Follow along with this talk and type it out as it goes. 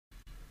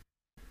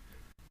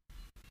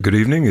Good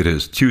evening. It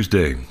is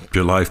Tuesday,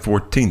 July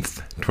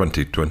 14th,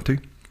 2020.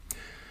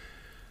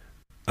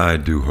 I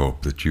do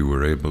hope that you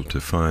were able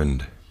to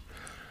find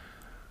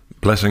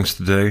blessings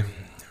today,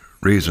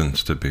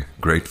 reasons to be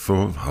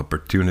grateful,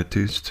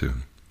 opportunities to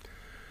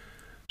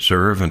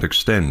serve and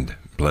extend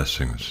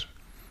blessings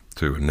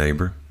to a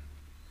neighbor,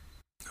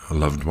 a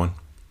loved one.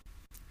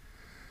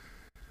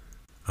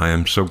 I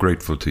am so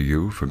grateful to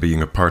you for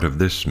being a part of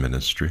this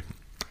ministry.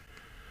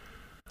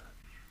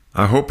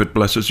 I hope it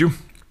blesses you.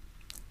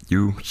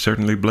 You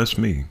certainly bless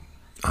me.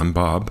 I'm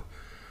Bob,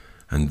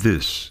 and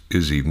this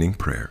is Evening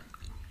Prayer.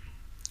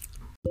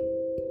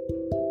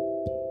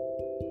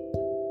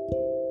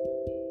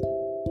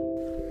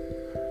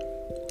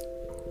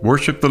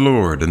 Worship the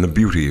Lord in the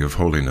beauty of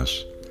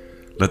holiness.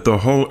 Let the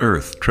whole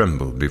earth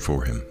tremble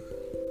before him.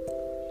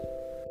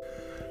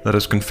 Let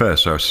us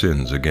confess our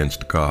sins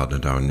against God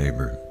and our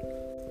neighbor.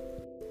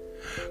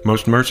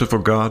 Most merciful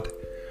God,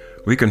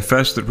 we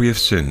confess that we have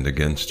sinned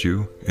against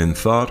you in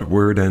thought,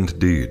 word, and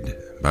deed,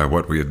 by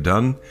what we have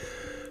done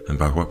and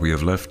by what we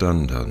have left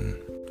undone.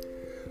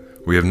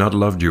 We have not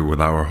loved you with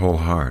our whole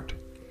heart.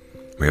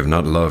 We have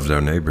not loved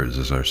our neighbors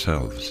as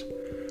ourselves.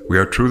 We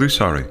are truly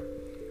sorry,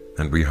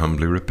 and we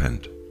humbly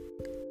repent.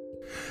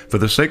 For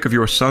the sake of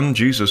your Son,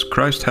 Jesus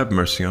Christ, have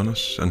mercy on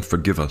us and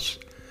forgive us,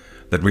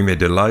 that we may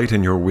delight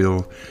in your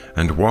will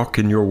and walk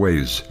in your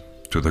ways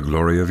to the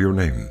glory of your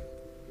name.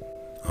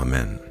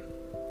 Amen.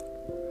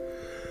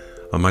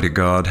 Almighty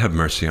God, have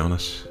mercy on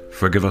us.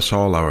 Forgive us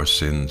all our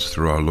sins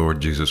through our Lord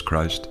Jesus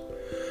Christ.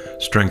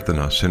 Strengthen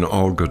us in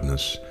all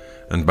goodness,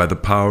 and by the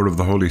power of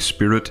the Holy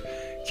Spirit,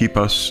 keep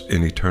us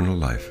in eternal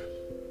life.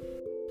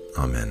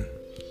 Amen.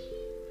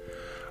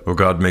 O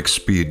God, make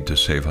speed to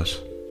save us.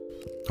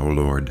 O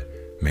Lord,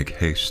 make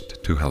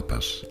haste to help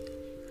us.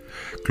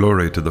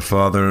 Glory to the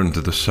Father, and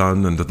to the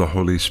Son, and to the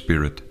Holy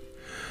Spirit,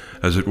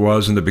 as it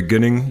was in the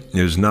beginning,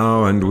 is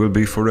now, and will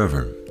be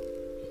forever.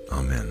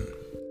 Amen.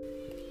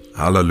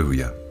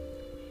 Hallelujah.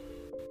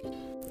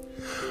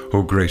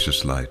 O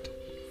gracious light,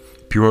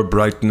 pure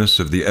brightness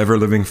of the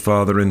ever-living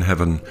Father in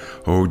heaven,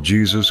 O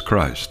Jesus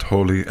Christ,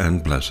 holy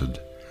and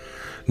blessed,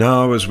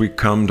 now as we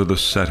come to the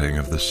setting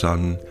of the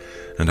sun,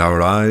 and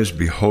our eyes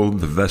behold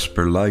the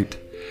vesper light,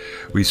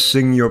 we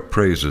sing your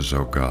praises,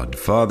 O God,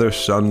 Father,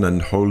 Son,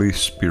 and Holy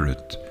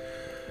Spirit.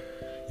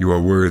 You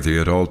are worthy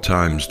at all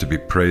times to be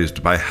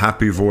praised by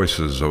happy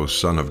voices, O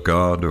Son of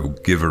God, O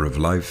Giver of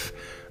life,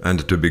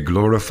 and to be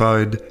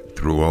glorified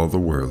through all the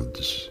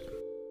worlds.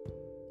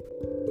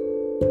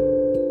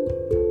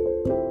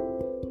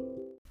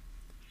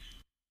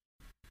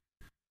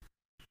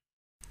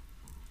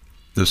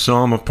 The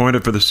psalm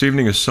appointed for this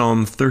evening is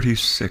Psalm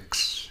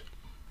 36.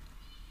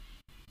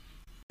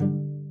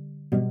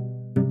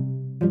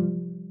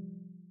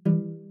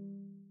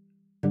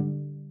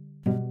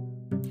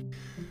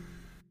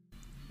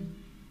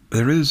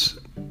 There is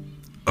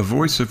a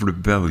voice of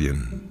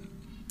rebellion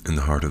in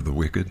the heart of the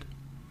wicked.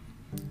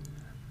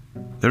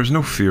 There is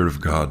no fear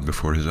of God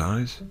before his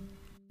eyes.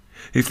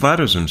 He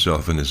flatters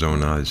himself in his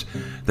own eyes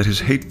that his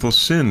hateful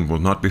sin will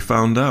not be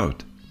found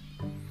out.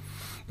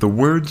 The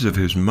words of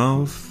his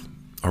mouth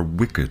are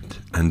wicked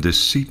and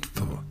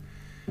deceitful.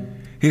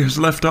 He has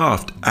left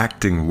off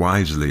acting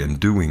wisely and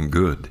doing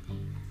good.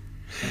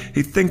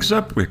 He thinks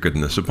up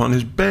wickedness upon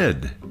his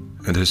bed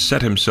and has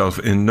set himself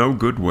in no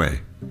good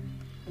way.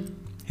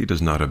 He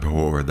does not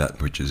abhor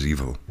that which is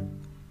evil.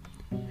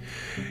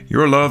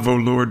 Your love, O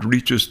Lord,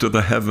 reaches to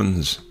the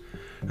heavens,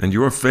 and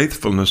your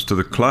faithfulness to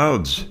the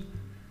clouds.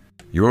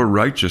 Your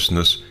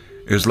righteousness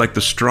is like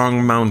the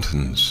strong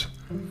mountains,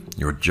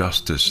 your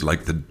justice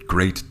like the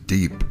great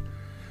deep.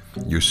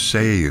 You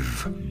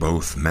save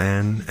both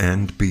man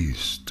and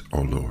beast,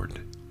 O Lord.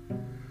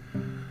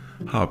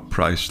 How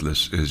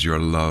priceless is your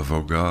love,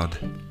 O God!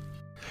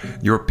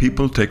 Your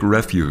people take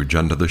refuge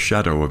under the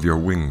shadow of your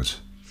wings.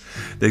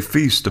 They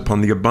feast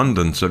upon the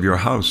abundance of your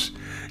house.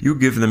 You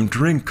give them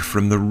drink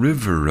from the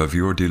river of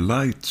your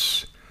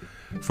delights.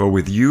 For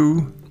with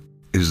you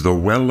is the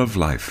well of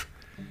life,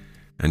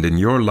 and in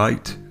your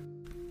light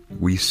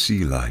we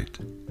see light.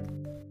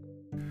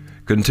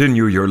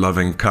 Continue your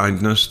loving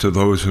kindness to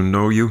those who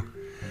know you,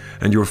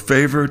 and your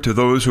favor to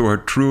those who are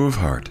true of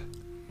heart.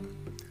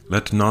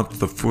 Let not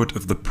the foot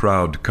of the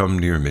proud come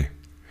near me,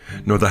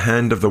 nor the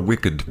hand of the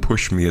wicked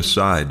push me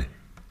aside.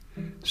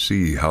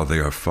 See how they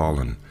are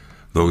fallen,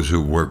 those who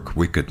work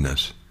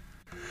wickedness.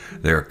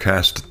 They are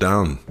cast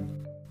down,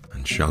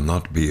 and shall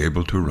not be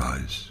able to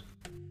rise.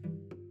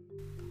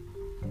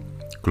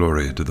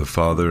 Glory to the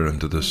Father, and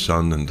to the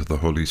Son, and to the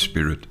Holy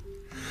Spirit,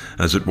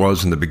 as it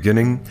was in the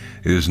beginning,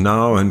 is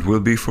now, and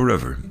will be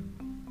forever.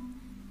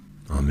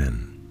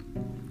 Amen.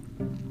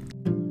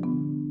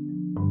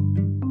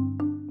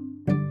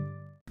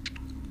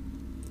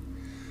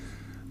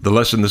 The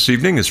lesson this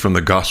evening is from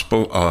the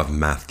Gospel of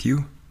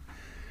Matthew,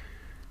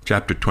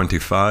 chapter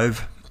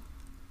 25,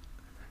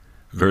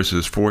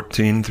 verses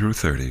 14 through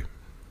 30.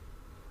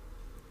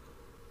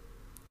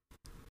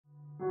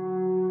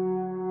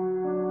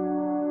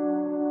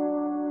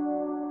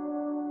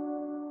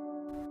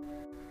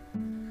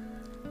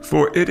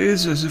 For it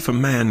is as if a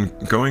man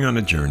going on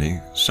a journey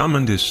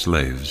summoned his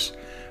slaves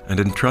and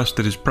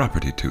entrusted his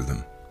property to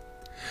them.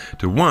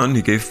 To one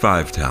he gave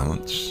 5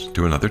 talents,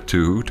 to another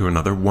 2, to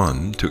another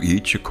 1, to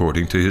each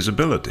according to his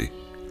ability.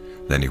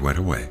 Then he went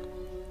away.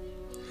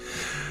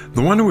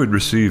 The one who had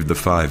received the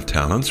 5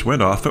 talents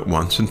went off at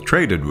once and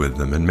traded with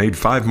them and made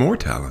 5 more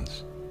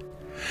talents.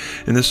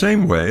 In the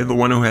same way, the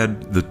one who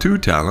had the 2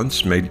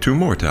 talents made 2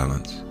 more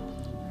talents.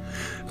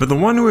 But the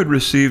one who had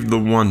received the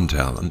 1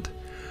 talent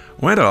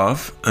went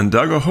off and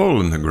dug a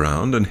hole in the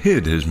ground and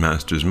hid his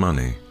master's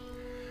money.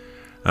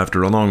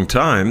 After a long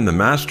time, the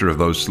master of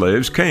those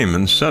slaves came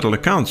and settled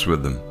accounts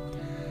with them.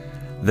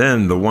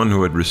 Then the one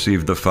who had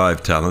received the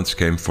 5 talents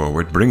came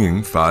forward,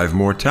 bringing 5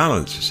 more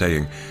talents,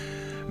 saying,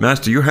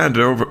 Master, you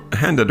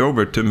handed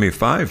over to me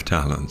 5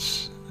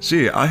 talents.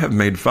 See, I have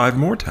made 5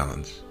 more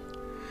talents.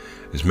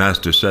 His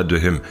master said to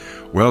him,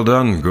 Well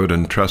done, good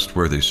and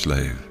trustworthy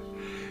slave.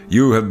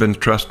 You have been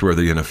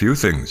trustworthy in a few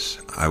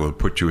things. I will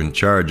put you in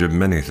charge of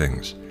many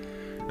things.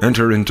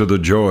 Enter into the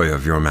joy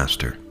of your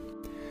master.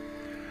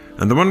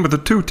 And the one with the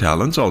 2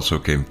 talents also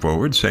came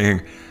forward,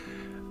 saying,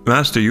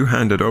 Master, you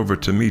handed over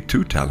to me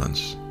 2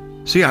 talents.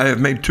 See, I have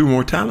made 2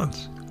 more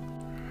talents.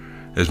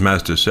 His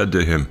master said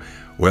to him,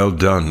 Well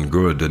done,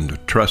 good and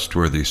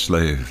trustworthy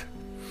slave.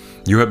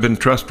 You have been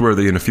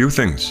trustworthy in a few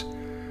things.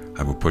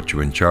 I will put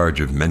you in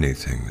charge of many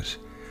things.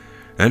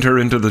 Enter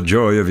into the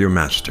joy of your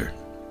master.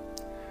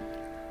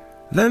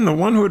 Then the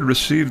one who had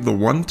received the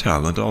 1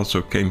 talent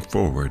also came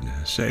forward,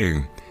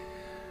 saying,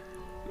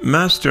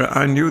 Master,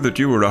 I knew that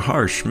you were a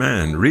harsh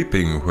man,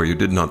 reaping where you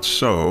did not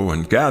sow,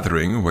 and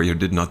gathering where you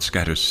did not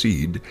scatter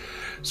seed.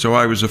 So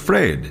I was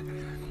afraid,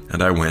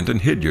 and I went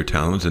and hid your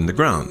talent in the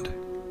ground.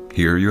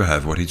 Here you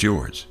have what is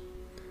yours.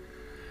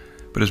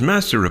 But his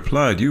master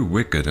replied, You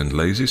wicked and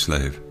lazy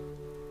slave.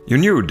 You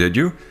knew, did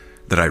you,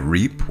 that I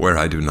reap where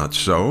I do not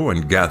sow,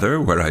 and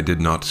gather where I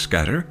did not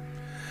scatter?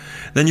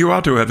 Then you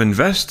ought to have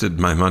invested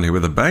my money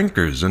with the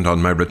bankers, and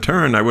on my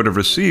return I would have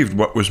received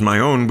what was my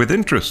own with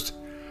interest.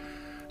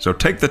 So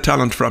take the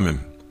talent from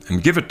him,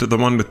 and give it to the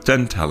one with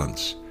 10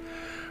 talents.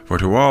 For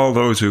to all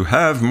those who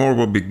have, more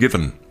will be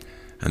given,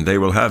 and they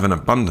will have in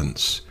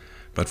abundance.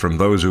 But from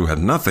those who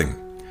have nothing,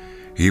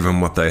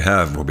 even what they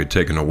have will be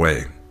taken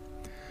away.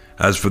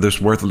 As for this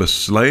worthless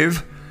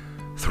slave,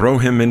 throw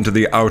him into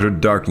the outer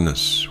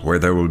darkness, where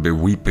there will be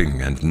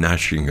weeping and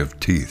gnashing of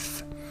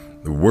teeth.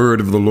 The word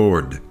of the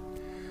Lord.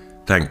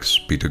 Thanks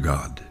be to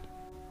God.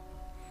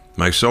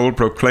 My soul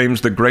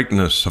proclaims the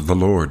greatness of the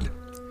Lord.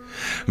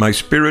 My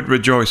spirit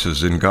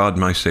rejoices in God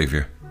my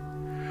Savior.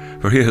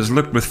 For he has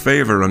looked with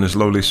favor on his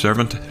lowly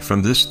servant.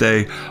 From this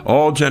day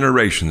all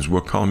generations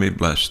will call me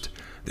blessed.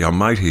 The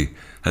Almighty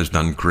has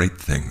done great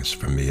things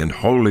for me, and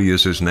holy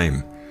is his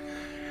name.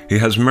 He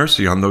has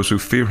mercy on those who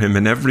fear him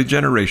in every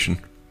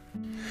generation.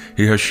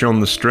 He has shown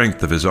the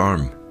strength of his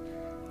arm.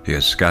 He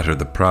has scattered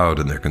the proud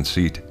in their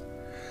conceit.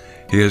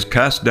 He has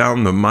cast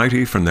down the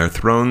mighty from their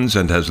thrones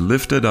and has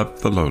lifted up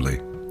the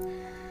lowly.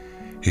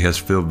 He has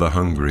filled the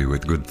hungry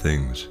with good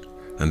things,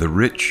 and the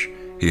rich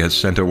he has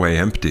sent away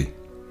empty.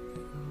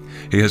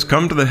 He has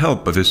come to the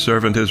help of his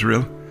servant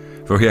Israel,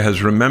 for he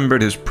has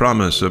remembered his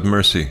promise of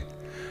mercy,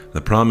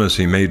 the promise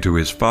he made to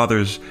his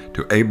fathers,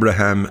 to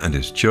Abraham and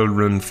his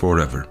children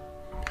forever.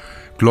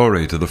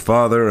 Glory to the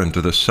Father, and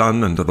to the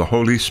Son, and to the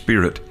Holy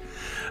Spirit,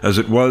 as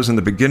it was in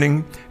the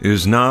beginning,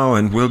 is now,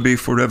 and will be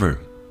forever.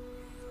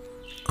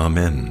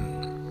 Amen.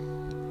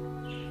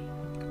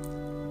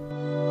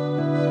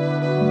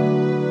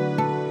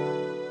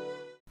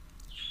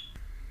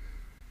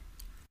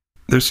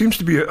 There seems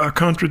to be a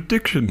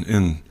contradiction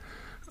in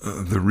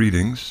the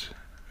readings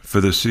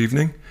for this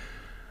evening.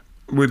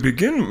 We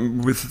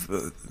begin with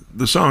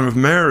the Song of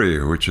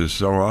Mary, which is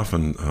so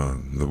often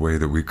the way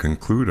that we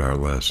conclude our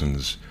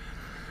lessons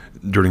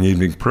during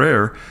evening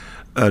prayer.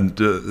 And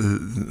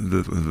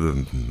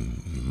the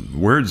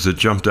words that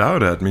jumped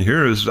out at me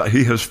here is,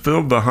 he has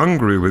filled the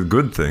hungry with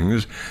good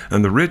things,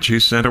 and the rich he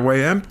sent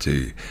away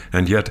empty.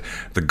 And yet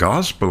the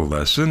gospel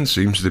lesson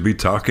seems to be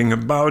talking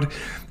about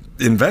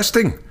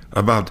investing,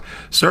 about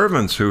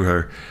servants who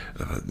are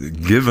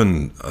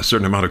given a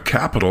certain amount of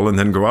capital and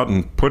then go out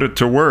and put it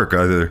to work,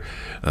 either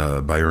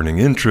by earning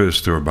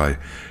interest or by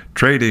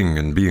trading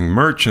and being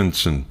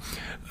merchants and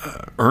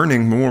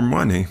earning more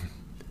money.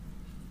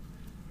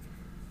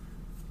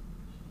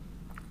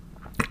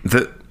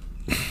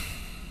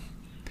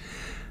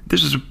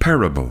 This is a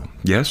parable,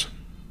 yes?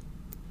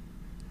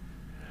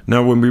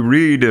 Now, when we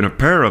read in a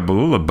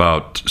parable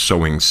about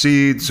sowing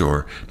seeds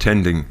or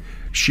tending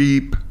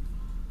sheep,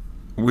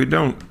 we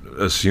don't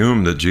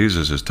assume that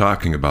Jesus is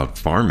talking about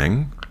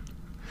farming.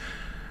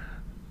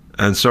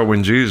 And so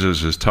when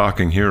Jesus is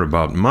talking here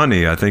about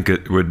money, I think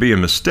it would be a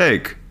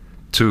mistake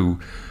to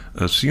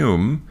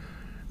assume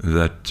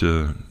that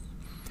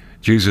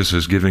Jesus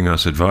is giving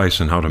us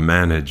advice on how to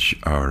manage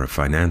our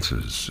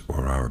finances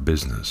or our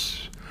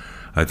business.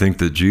 I think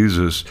that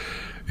Jesus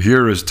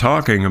here is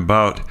talking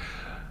about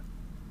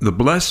the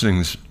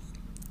blessings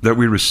that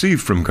we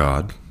receive from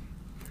God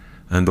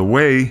and the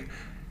way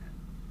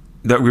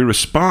that we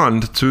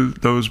respond to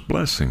those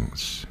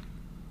blessings.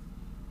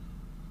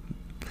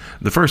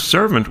 The first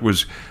servant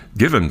was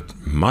given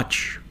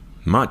much,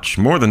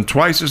 more than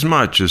twice as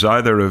much as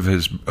either of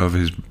his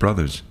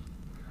brothers.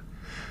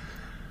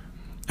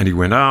 And he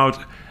went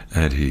out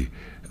and he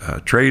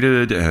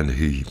traded and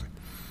he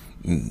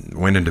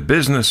went into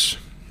business.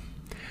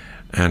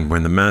 And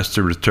when the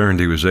master returned,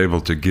 he was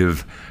able to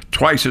give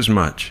twice as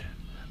much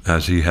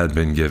as he had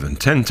been given,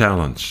 10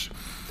 talents.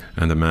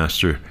 And the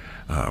master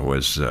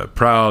was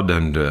proud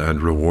and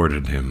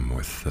rewarded him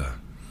with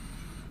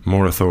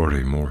more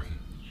authority, more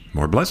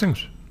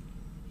blessings.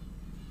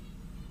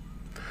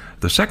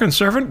 The second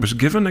servant was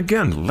given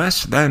again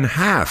less than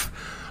half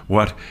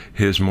what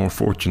his more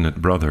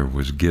fortunate brother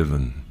was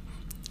given.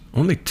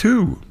 Only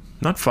 2,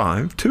 not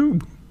 5, 2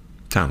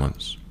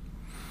 talents.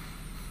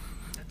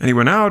 And he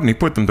went out and he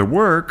put them to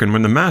work, and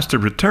when the master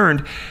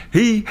returned,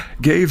 he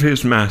gave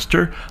his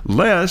master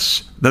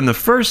less than the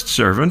first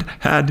servant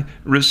had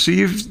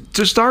received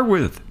to start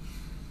with.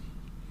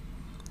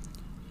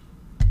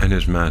 And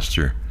his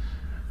master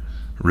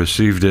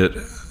received it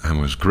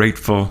and was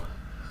grateful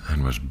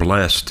and was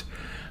blessed,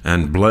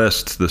 and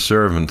blessed the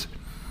servant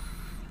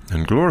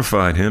and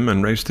glorified him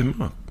and raised him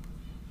up.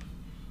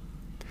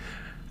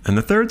 And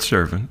the third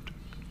servant,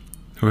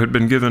 who had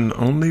been given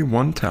only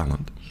 1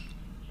 talent,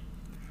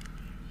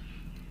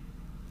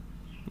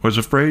 was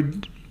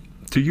afraid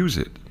to use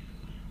it,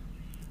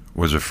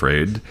 was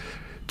afraid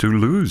to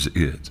lose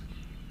it.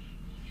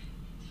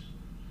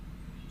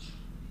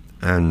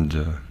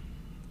 And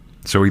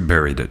so he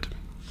buried it.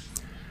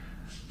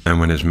 And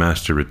when his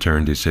master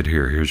returned, he said,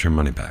 here's your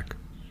money back.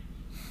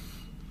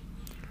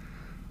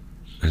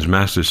 His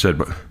master said,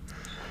 but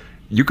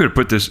you could have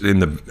put this in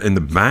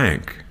the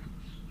bank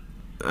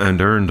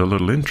and earned a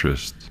little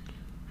interest.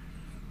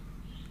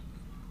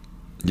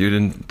 You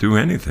didn't do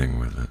anything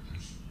with it.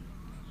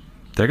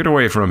 Take it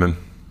away from him.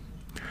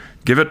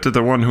 Give it to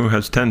the one who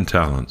has 10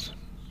 talents.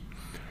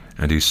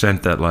 And he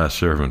sent that last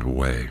servant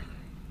away.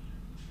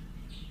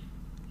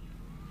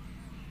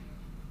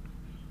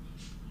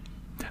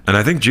 And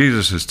I think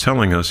Jesus is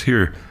telling us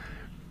here,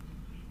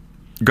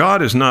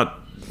 God is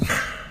not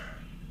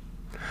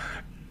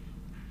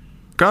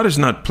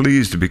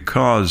pleased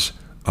because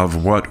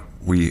of what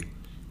we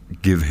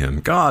give him.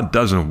 God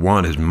doesn't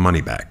want his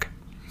money back.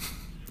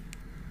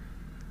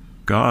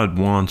 God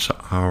wants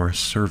our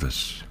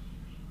service.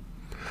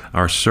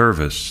 Our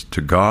service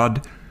to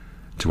God,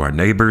 to our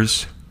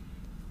neighbors,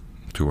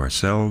 to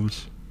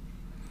ourselves.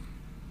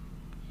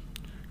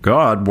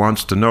 God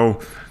wants to know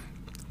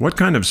what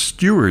kind of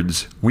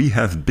stewards we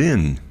have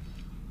been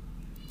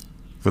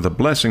for the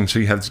blessings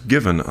he has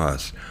given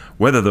us,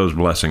 whether those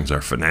blessings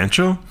are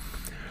financial,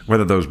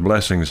 whether those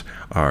blessings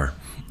are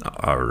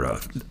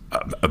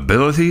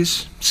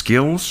abilities,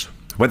 skills,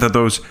 whether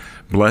those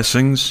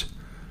blessings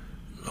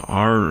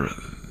are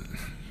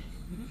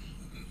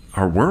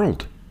our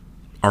world,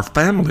 our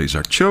families,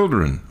 our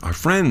children, our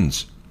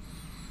friends.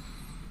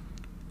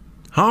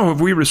 How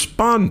have we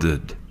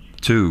responded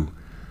to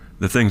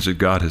the things that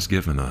God has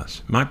given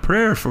us? My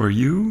prayer for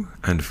you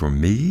and for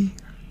me,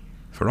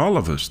 for all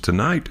of us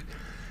tonight,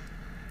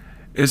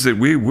 is that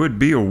we would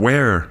be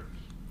aware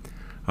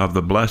of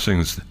the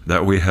blessings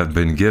that we have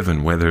been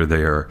given, whether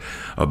they are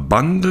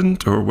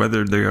abundant or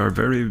whether they are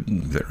very,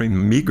 very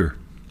meager.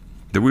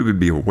 That we would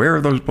be aware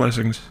of those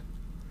blessings,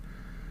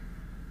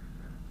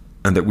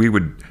 and that we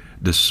would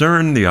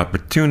discern the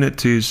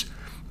opportunities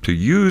to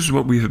use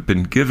what we have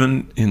been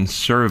given in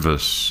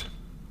service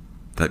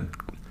that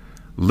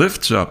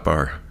lifts up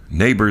our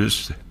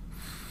neighbors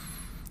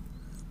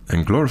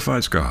and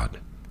glorifies God.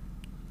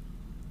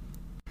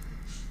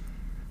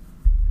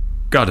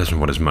 God doesn't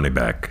want his money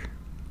back.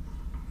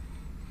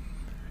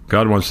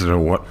 God wants to know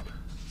what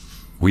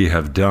we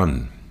have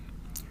done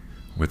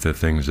with the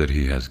things that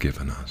he has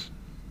given us.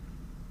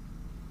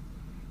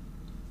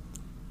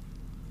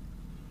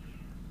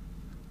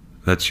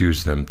 Let's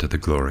use them to the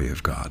glory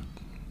of God,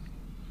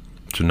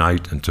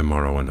 tonight and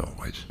tomorrow and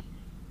always.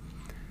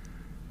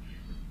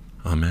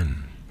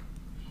 Amen.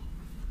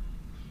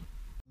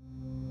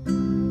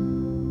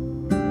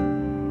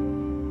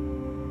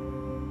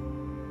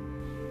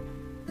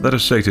 Let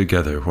us say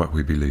together what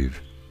we believe.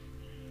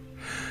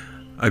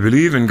 I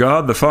believe in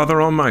God, the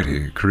Father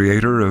Almighty,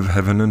 creator of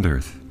heaven and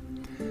earth.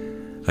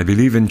 I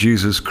believe in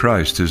Jesus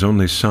Christ, his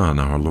only Son,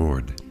 our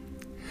Lord.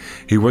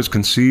 He was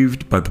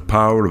conceived by the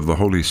power of the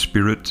Holy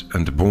Spirit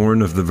and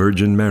born of the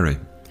Virgin Mary.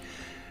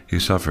 He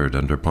suffered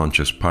under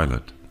Pontius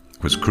Pilate,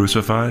 was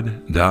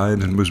crucified, died,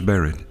 and was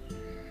buried.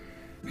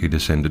 He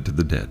descended to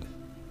the dead.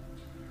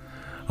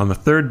 On the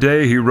third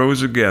day he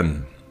rose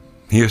again.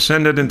 He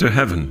ascended into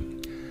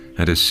heaven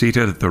and is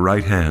seated at the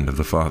right hand of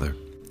the Father.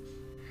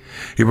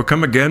 He will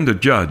come again to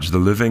judge the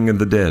living and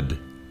the dead.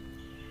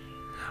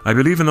 I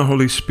believe in the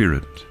Holy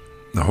Spirit,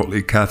 the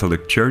Holy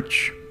Catholic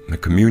Church, the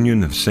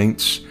communion of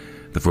saints,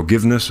 the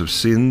forgiveness of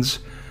sins,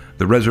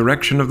 the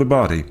resurrection of the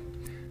body,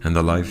 and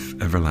the life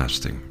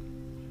everlasting.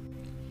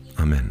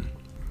 Amen.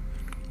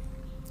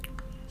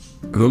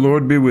 The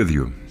Lord be with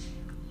you.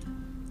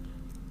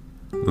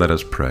 Let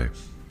us pray.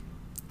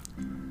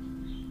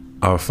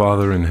 Our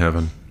Father in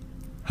heaven,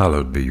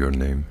 hallowed be your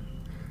name.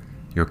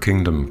 Your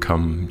kingdom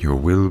come, your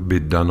will be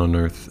done on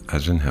earth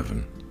as in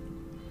heaven.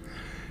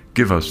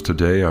 Give us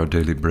today our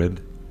daily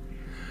bread.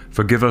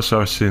 Forgive us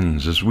our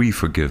sins as we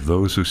forgive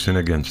those who sin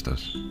against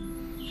us.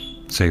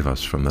 Save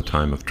us from the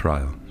time of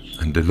trial,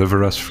 and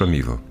deliver us from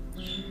evil.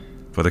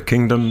 For the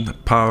kingdom, the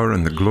power,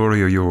 and the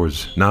glory are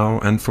yours, now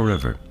and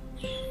forever.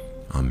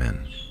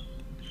 Amen.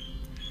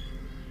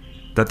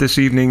 That this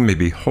evening may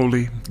be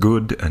holy,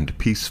 good, and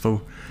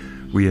peaceful,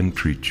 we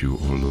entreat you,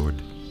 O Lord.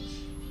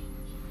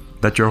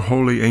 That your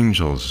holy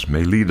angels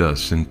may lead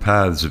us in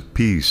paths of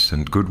peace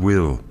and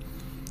goodwill,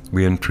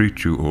 we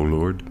entreat you, O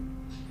Lord.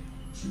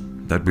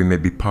 That we may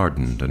be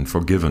pardoned and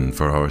forgiven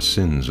for our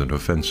sins and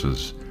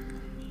offenses,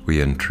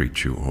 we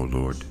entreat you, O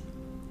Lord.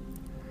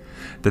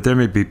 That there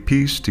may be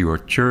peace to your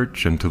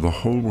church and to the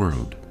whole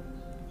world,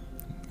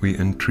 we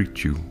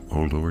entreat you,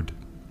 O Lord.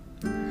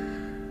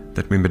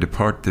 That we may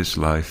depart this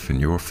life in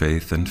your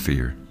faith and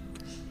fear,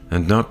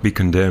 and not be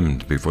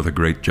condemned before the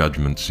great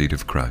judgment seat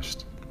of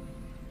Christ,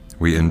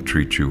 we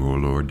entreat you, O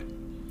Lord.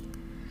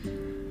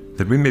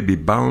 That we may be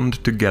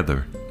bound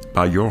together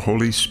by your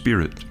Holy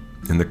Spirit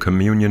in the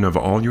communion of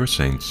all your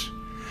saints,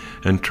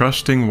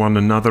 entrusting one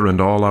another and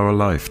all our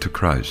life to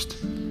Christ,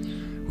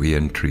 we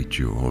entreat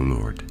you, O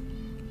Lord.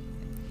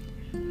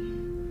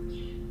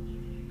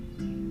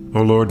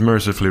 O Lord,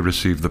 mercifully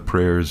receive the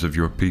prayers of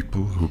your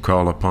people who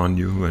call upon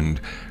you, and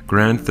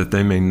grant that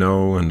they may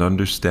know and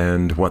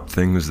understand what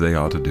things they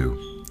ought to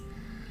do,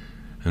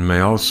 and may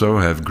also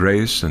have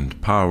grace and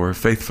power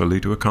faithfully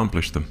to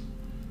accomplish them.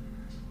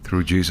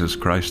 Through Jesus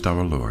Christ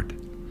our Lord,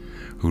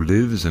 who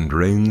lives and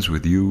reigns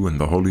with you and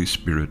the Holy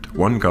Spirit,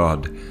 one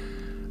God,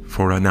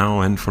 for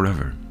now and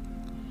forever.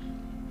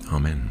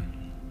 Amen.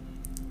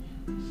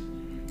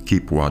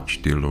 Keep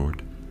watch, dear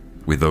Lord,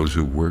 with those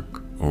who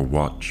work or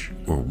watch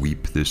or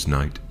weep this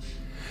night,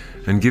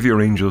 and give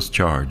your angels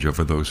charge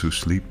over those who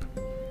sleep.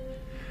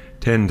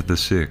 Tend the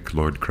sick,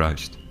 Lord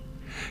Christ.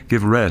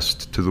 Give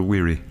rest to the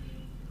weary.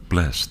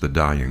 Bless the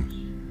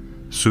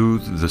dying.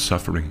 Soothe the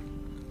suffering.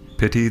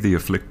 Pity the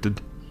afflicted.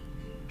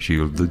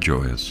 Shield the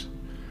joyous.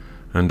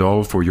 And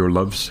all for your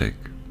love's sake.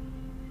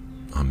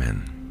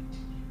 Amen.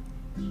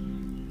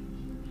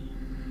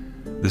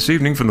 This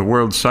evening from the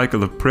World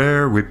Cycle of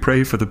Prayer, we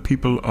pray for the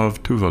people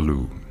of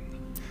Tuvalu.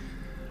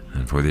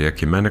 And for the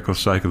Ecumenical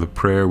Cycle of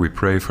Prayer, we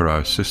pray for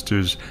our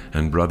sisters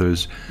and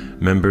brothers,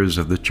 members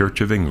of the Church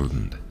of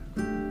England.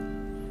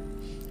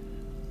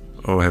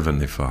 O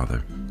Heavenly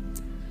Father,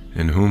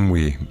 in whom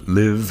we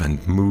live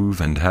and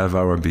move and have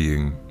our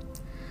being,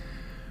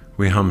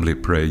 we humbly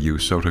pray you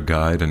so to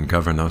guide and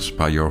govern us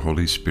by your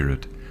Holy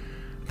Spirit,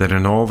 that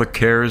in all the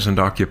cares and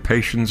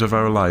occupations of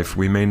our life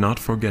we may not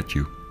forget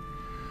you,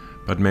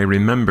 but may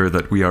remember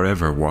that we are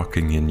ever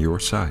walking in your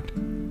sight.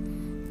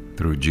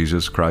 Through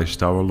Jesus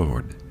Christ our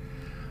Lord.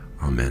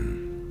 Amen.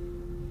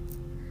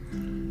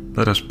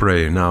 Let us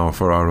pray now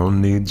for our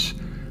own needs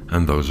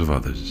and those of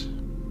others.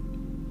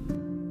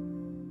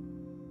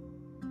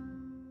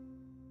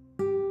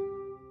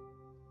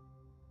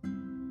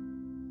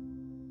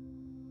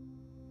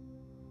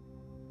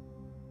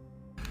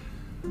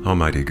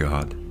 Almighty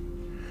God,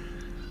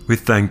 we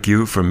thank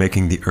you for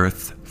making the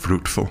earth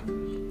fruitful,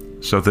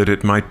 so that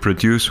it might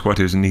produce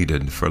what is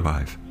needed for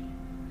life.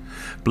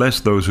 Bless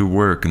those who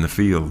work in the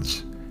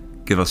fields.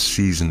 Give us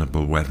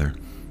seasonable weather,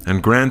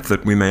 and grant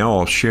that we may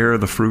all share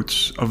the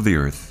fruits of the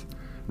earth,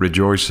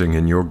 rejoicing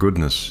in your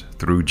goodness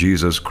through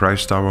Jesus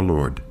Christ our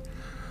Lord.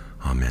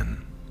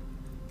 Amen.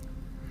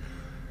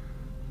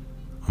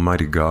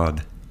 Almighty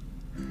God,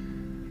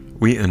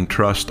 we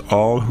entrust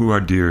all who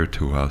are dear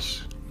to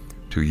us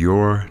to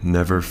your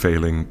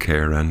never-failing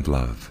care and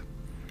love,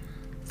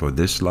 for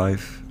this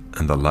life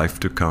and the life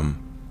to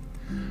come,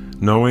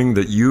 knowing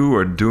that you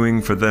are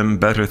doing for them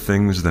better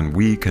things than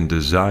we can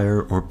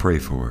desire or pray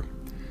for.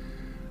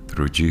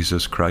 Through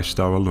Jesus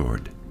Christ our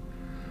Lord.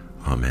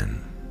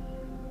 Amen.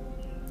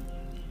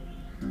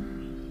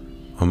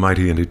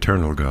 Almighty and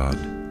eternal God,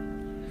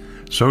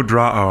 so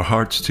draw our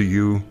hearts to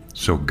you,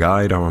 so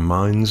guide our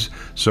minds,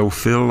 so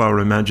fill our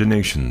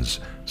imaginations,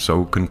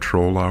 so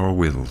control our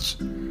wills,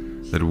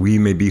 that we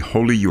may be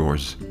wholly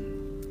yours,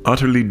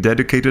 utterly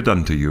dedicated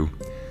unto you,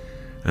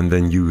 and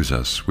then use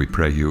us, we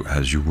pray you,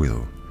 as you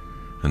will,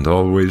 and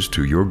always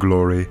to your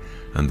glory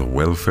and the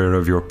welfare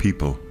of your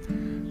people,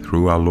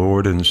 through our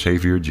Lord and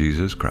Savior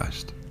Jesus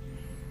Christ.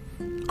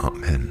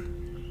 Amen.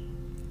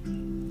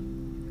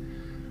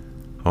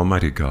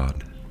 Almighty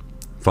God,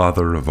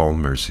 Father of all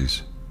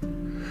mercies,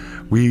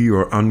 we,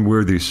 your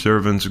unworthy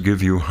servants,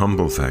 give you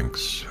humble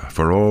thanks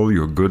for all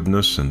your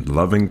goodness and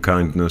loving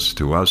kindness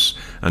to us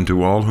and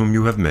to all whom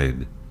you have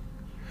made.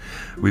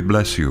 We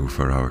bless you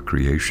for our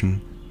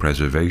creation,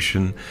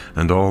 preservation,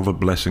 and all the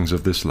blessings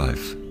of this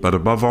life, but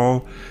above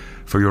all,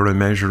 for your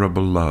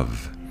immeasurable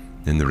love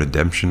in the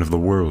redemption of the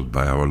world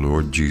by our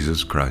Lord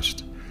Jesus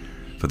Christ,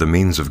 for the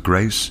means of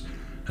grace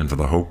and for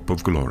the hope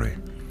of glory.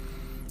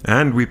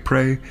 And we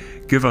pray,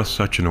 give us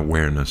such an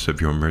awareness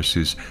of your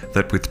mercies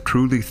that with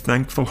truly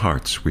thankful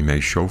hearts we may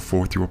show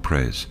forth your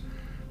praise,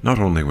 not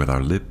only with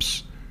our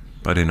lips,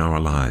 but in our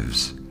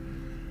lives,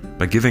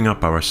 by giving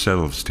up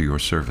ourselves to your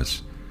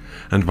service,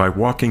 and by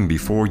walking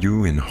before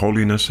you in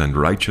holiness and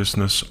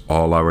righteousness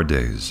all our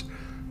days,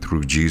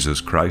 through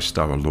Jesus Christ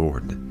our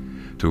Lord,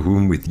 to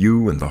whom with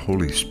you and the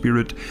Holy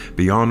Spirit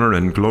be honor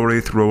and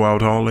glory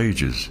throughout all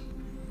ages.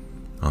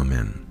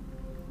 Amen.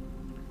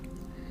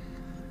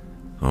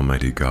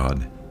 Almighty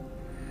God,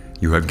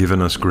 you have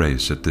given us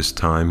grace at this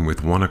time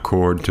with one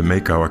accord to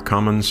make our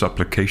common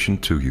supplication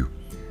to you.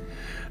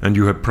 And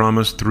you have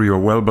promised through your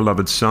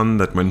well-beloved Son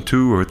that when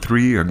 2 or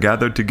 3 are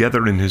gathered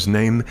together in his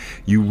name,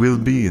 you will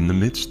be in the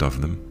midst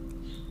of them.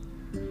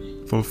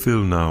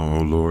 Fulfill now,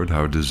 O Lord,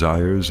 our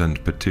desires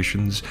and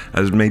petitions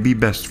as may be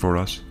best for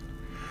us,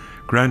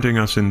 granting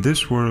us in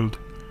this world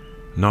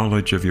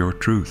knowledge of your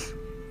truth,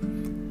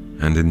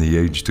 and in the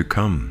age to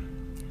come,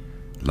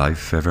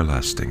 life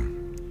everlasting.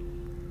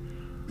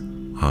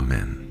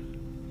 Amen.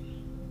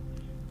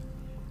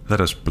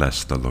 Let us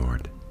bless the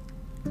Lord.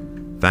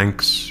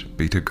 Thanks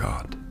be to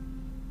God.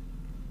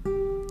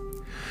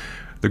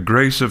 The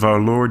grace of our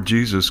Lord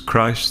Jesus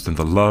Christ and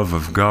the love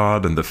of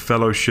God and the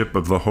fellowship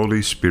of the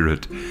Holy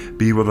Spirit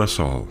be with us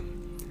all,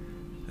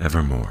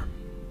 evermore.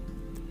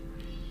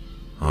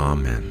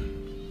 Amen.